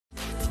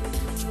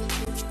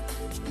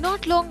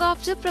Not long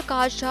after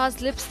Prakash Jha's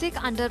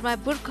Lipstick Under My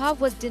Burqa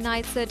was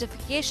denied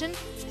certification,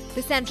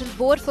 the Central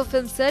Board for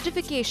Film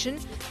Certification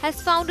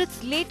has found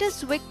its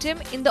latest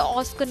victim in the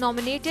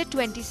Oscar-nominated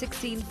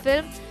 2016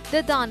 film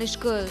The Danish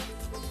Girl.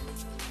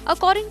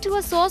 According to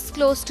a source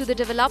close to the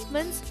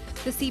developments,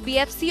 the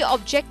CBFC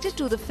objected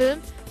to the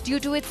film due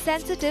to its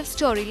sensitive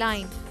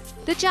storyline.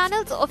 The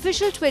channel's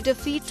official Twitter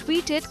feed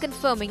tweeted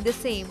confirming the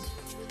same.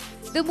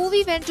 The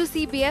movie went to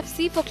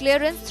CBFC for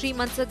clearance 3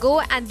 months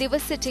ago and they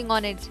were sitting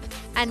on it.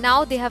 And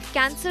now they have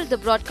cancelled the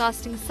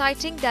broadcasting,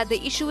 citing that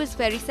the issue is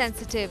very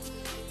sensitive.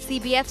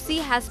 CBFC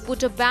has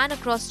put a ban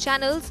across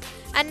channels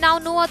and now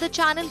no other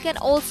channel can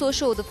also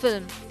show the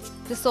film,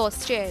 the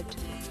source shared.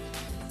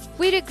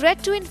 We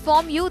regret to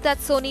inform you that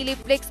Sony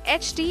Liplex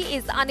HD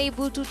is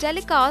unable to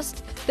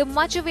telecast the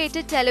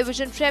much-awaited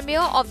television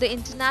premiere of the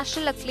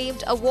international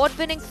acclaimed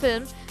award-winning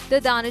film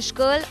The Danish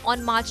Girl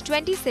on March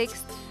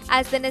 26th,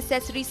 as the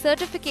necessary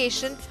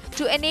certification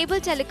to enable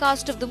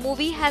telecast of the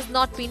movie has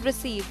not been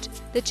received,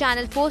 the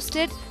channel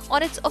posted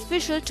on its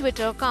official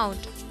Twitter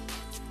account.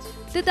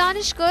 The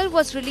Danish Girl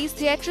was released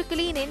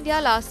theatrically in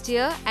India last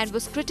year and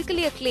was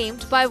critically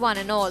acclaimed by one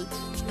and all.